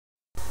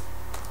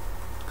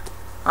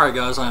Alright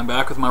guys, I am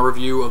back with my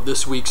review of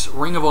this week's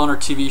Ring of Honor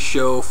TV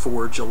show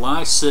for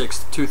July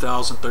 6th,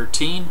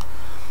 2013.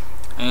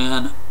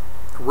 And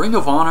Ring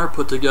of Honor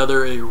put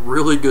together a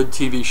really good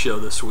TV show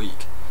this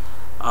week.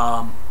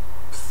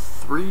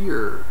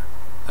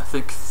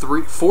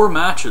 Four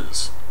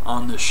matches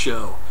on this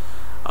show.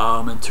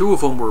 And two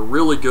of them were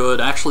really good.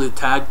 Actually, the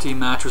tag team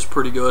match was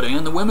pretty good,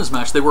 and the women's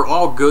match. They were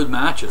all good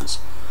matches.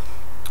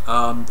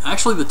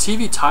 Actually, the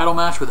TV title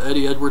match with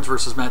Eddie Edwards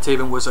versus Matt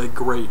Taven was a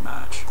great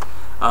match.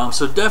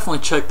 So definitely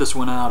check this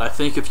one out. I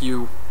think if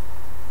you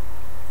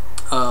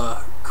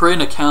create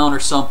an account or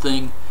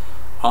something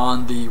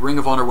on the Ring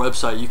of Honor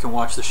website, you can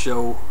watch the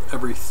show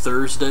every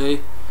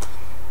Thursday.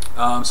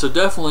 So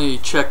definitely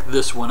check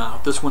this one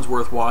out. This one's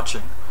worth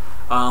watching.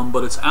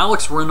 But it's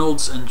Alex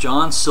Reynolds and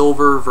John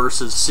Silver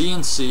versus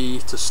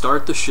CNC to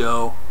start the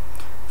show.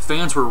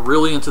 Fans were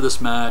really into this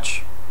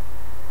match.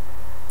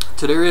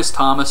 Tadarius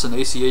Thomas and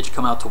ACH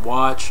come out to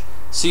watch.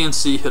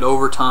 CNC hit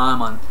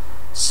overtime on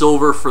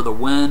Silver for the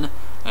win,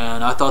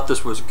 and I thought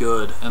this was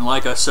good. And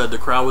like I said, the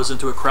crowd was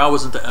into it. Crowd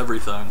was into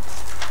everything.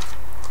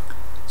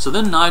 So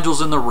then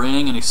Nigel's in the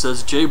ring, and he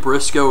says Jay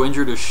Briscoe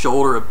injured his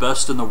shoulder at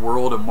Best in the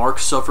World, and Mark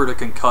suffered a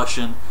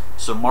concussion,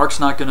 so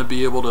Mark's not going to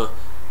be able to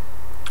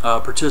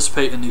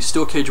participate in the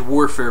Steel Cage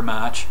Warfare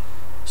match.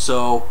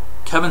 So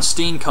Kevin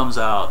Steen comes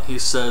out. He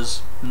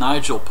says,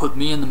 Nigel, put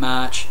me in the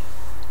match.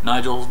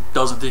 Nigel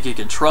doesn't think he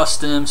can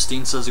trust him.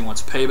 Steen says he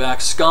wants payback.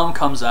 Scum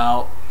comes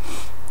out.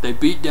 They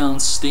beat down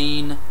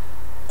Steen.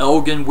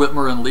 Elgin,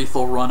 Whitmer, and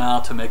Lethal run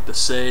out to make the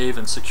save,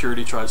 and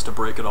security tries to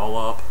break it all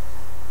up.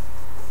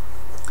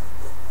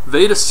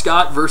 Veda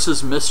Scott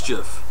versus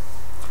MsChif.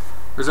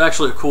 There's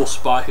actually a cool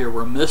spot here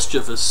where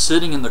MsChif is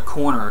sitting in the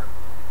corner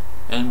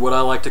in what I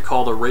like to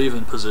call the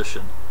Raven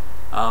position.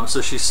 So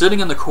she's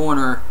sitting in the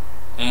corner,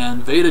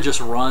 and Veda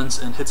just runs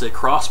and hits a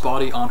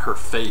crossbody on her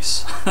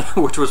face,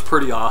 which was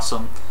pretty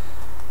awesome.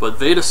 But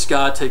Veda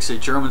Scott takes a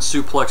German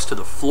suplex to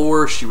the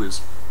floor. She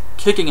was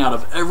kicking out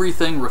of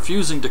everything,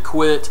 refusing to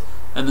quit,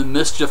 and then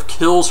MsChif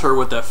kills her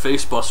with that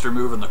facebuster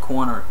move in the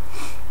corner.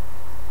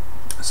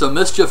 So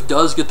MsChif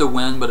does get the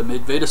win, but it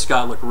made Veda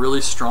Scott look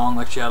really strong,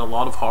 like she had a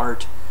lot of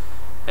heart,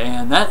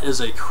 and that is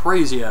a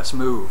crazy ass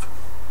move.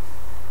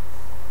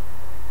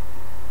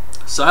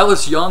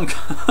 Silas Young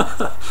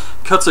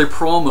cuts a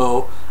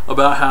promo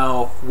about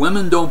how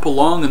women don't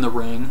belong in the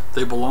ring,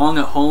 they belong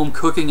at home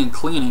cooking and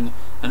cleaning,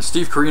 and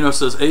Steve Corino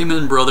says,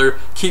 "Amen, brother,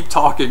 keep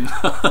talking."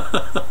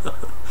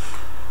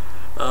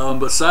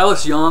 But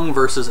Silas Young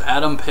versus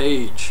Adam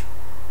Page.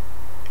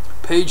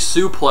 Page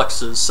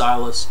suplexes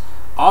Silas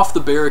off the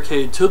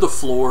barricade to the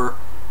floor.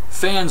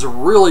 Fans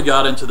really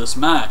got into this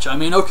match. I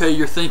mean, okay,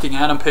 you're thinking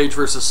Adam Page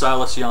versus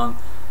Silas Young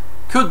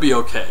could be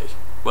okay,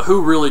 but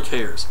who really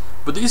cares?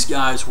 But these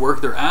guys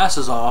worked their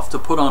asses off to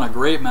put on a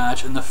great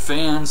match, and the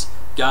fans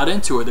got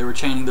into it. They were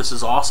chanting, "This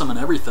is awesome," and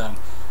everything.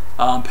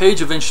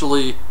 Page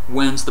eventually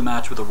wins the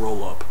match with a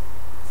roll-up.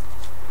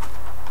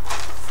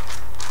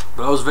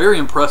 But I was very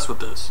impressed with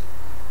this.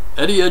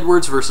 Eddie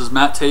Edwards versus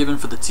Matt Taven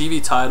for the TV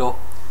title.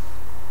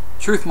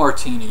 Truth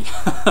Martini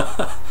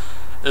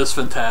is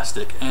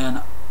fantastic,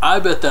 and I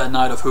bet that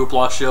Night of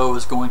Hoopla show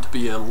is going to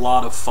be a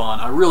lot of fun.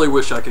 I really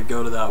wish I could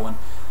go to that one.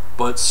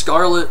 But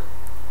Scarlett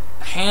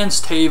hands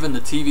Taven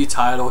the TV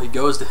title. He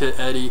goes to hit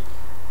Eddie.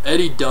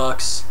 Eddie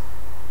ducks,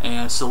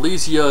 and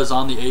Silesia is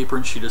on the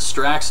apron. She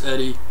distracts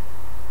Eddie.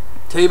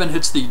 Taven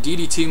hits the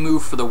DDT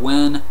move for the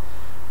win.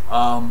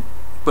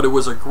 But it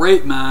was a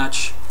great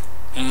match,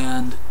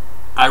 and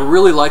I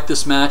really like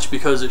this match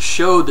because it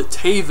showed that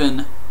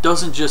Taven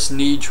doesn't just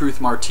need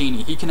Truth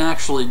Martini. He can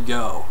actually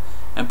go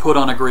and put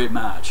on a great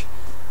match.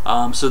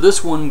 So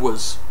this one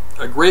was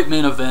a great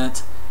main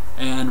event,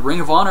 and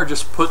Ring of Honor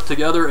just put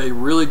together a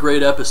really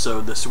great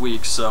episode this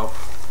week. So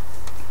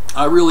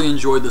I really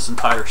enjoyed this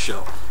entire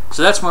show.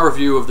 So that's my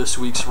review of this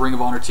week's Ring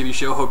of Honor TV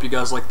show. Hope you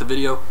guys liked the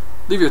video.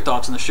 Leave your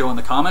thoughts on the show in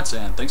the comments,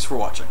 and thanks for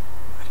watching.